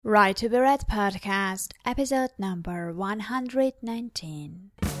Right to be Read podcast, episode number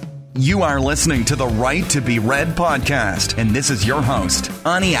 119. You are listening to the Right to be Read podcast, and this is your host,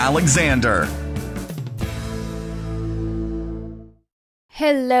 Ani Alexander.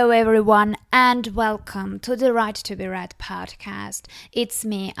 Hello everyone and welcome to the Right to be Read podcast. It's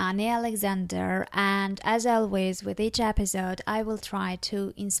me, Ani Alexander, and as always with each episode I will try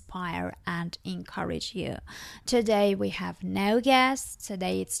to inspire and encourage you. Today we have no guests,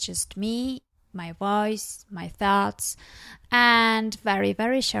 today it's just me, my voice, my thoughts, and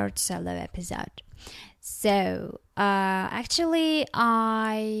very short solo episode. So, actually,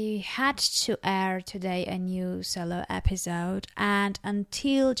 I had to air today a new solo episode, and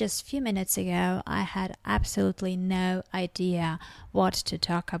until just a few minutes ago, I had absolutely no idea what to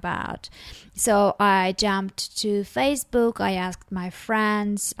talk about. So I jumped to Facebook, I asked my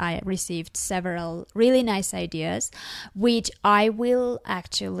friends, I received several really nice ideas, which I will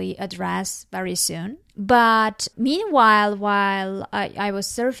actually address very soon. But meanwhile, while I was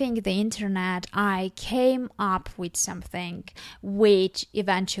surfing the internet, I came up with something which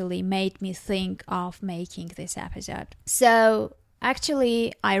eventually made me think of making this episode. So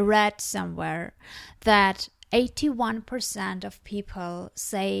actually, I read somewhere that 81% of people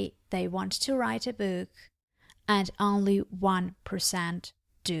say they want to write a book and only 1%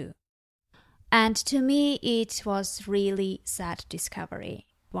 do. And to me, it was really sad discovery.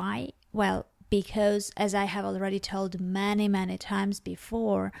 Why? Well, because as I have already told many times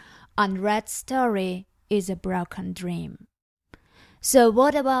before, unread story is a broken dream. So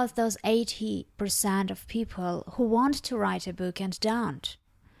what about those 80% of people who want to write a book and don't?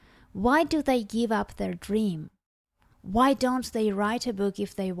 Why do they give up their dream? Why don't they write a book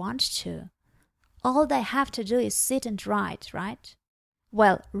if they want to? All they have to do is sit and write, right?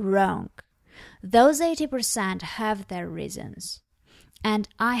 Well, wrong. Those 80% have their reasons. And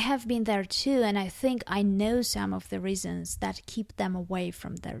I have been there too, and I think I know some of the reasons that keep them away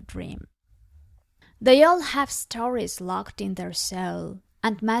from their dream. They all have stories locked in their soul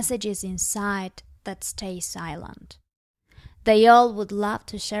and messages inside that stay silent. They all would love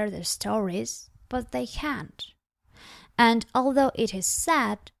to share their stories, but they can't. And although it is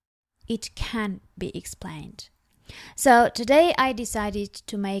sad, it can be explained. So today I decided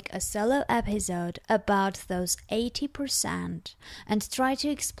to make a solo episode about those 80% and try to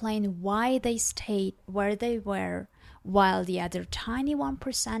explain why they stayed where they were while the other tiny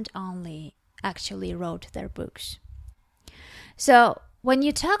 1% only actually wrote their books. So when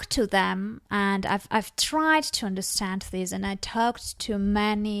you talk to them, and I've tried to understand this, and I talked to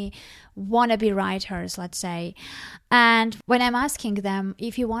many wannabe writers, let's say, and when I'm asking them,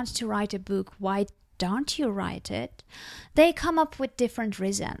 if you want to write a book, why don't you write it? They come up with different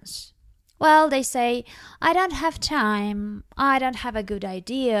reasons. Well, they say, I don't have time, I don't have a good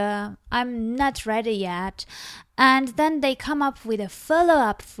idea, I'm not ready yet. And then they come up with a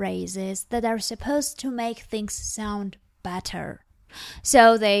follow-up phrases that are supposed to make things sound better.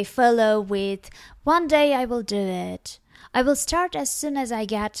 So they follow with, one day I will do it. I will start as soon as I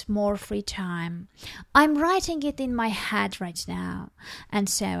get more free time. I'm writing it in my head right now, and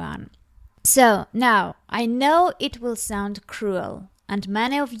so on. So now, I know it will sound cruel, and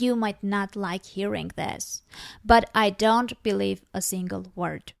many of you might not like hearing this, but I don't believe a single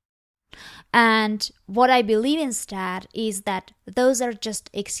word. And what I believe instead is that those are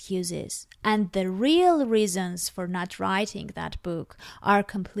just excuses, and the real reasons for not writing that book are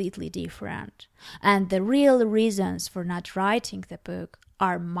completely different. And the real reasons for not writing the book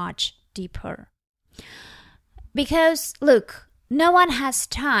are much deeper. Because, look, no one has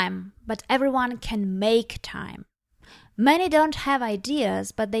time, but everyone can make time. Many don't have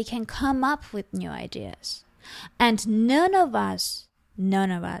ideas, but they can come up with new ideas. And none of us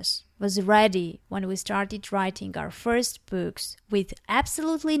was ready when we started writing our first books with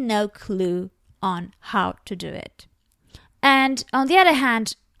absolutely no clue on how to do it. And on the other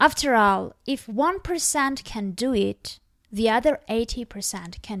hand, after all, if 1% can do it, the other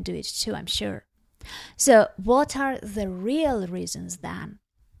 80% can do it too, I'm sure. So what are the real reasons then?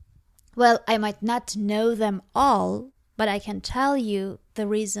 Well, I might not know them all, but I can tell you the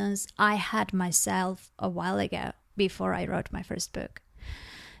reasons I had myself a while ago before I wrote my first book.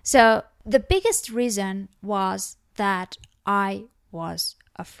 So the biggest reason was that I was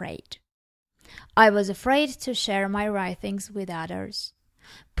afraid. I was afraid to share my writings with others.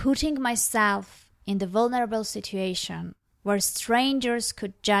 Putting myself in the vulnerable situation where strangers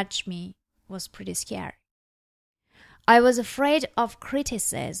could judge me was pretty scary. I was afraid of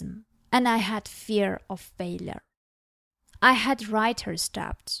criticism, and I had fear of failure. I had writer's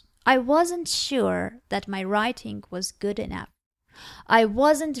doubts. I wasn't sure that my writing was good enough. I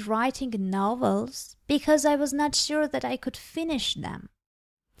wasn't writing novels because I was not sure that I could finish them.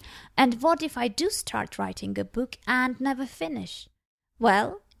 And what if I do start writing a book and never finish?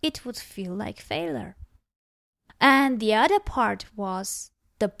 Well, it would feel like failure. And the other part was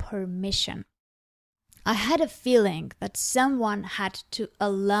the permission. I had a feeling that someone had to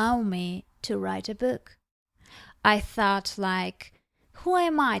allow me to write a book. I thought like, who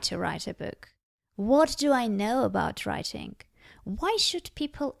am I to write a book? What do I know about writing? Why should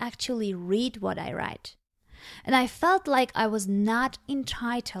people actually read what I write? And I felt like I was not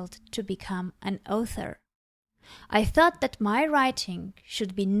entitled to become an author. I thought that my writing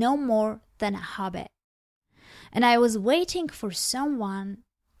should be no more than a hobby. And I was waiting for someone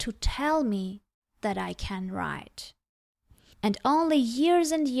to tell me that I can write. And only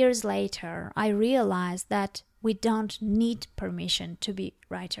years and years later, I realized that we don't need permission to be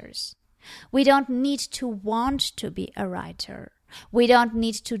writers. We don't need to want to be a writer. We don't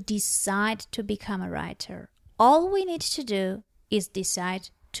need to decide to become a writer. All we need to do is decide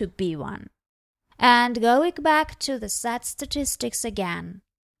to be one. And going back to the sad statistics again,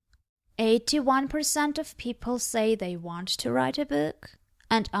 81% of people say they want to write a book,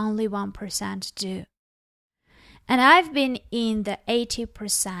 and only 1% do. And I've been in the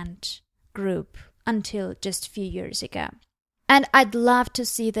 80% group until just a few years ago. And I'd love to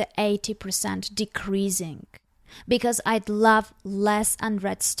see the 80% decreasing, because I'd love less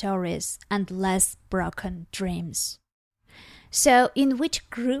unread stories and less broken dreams. So in which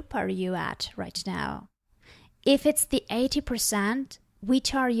group are you at right now? If it's the 80%,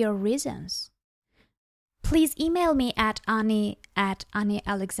 which are your reasons? Please email me at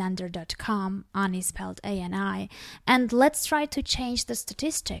ani@anialexander.com, Ani spelled A-N-I, and let's try to change the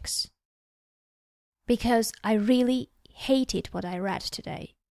statistics. Because I really hated what I read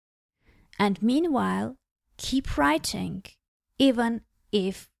today. And meanwhile, keep writing, even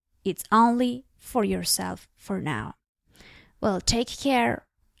if it's only for yourself for now. Well, take care,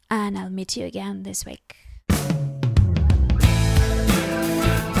 and I'll meet you again this week.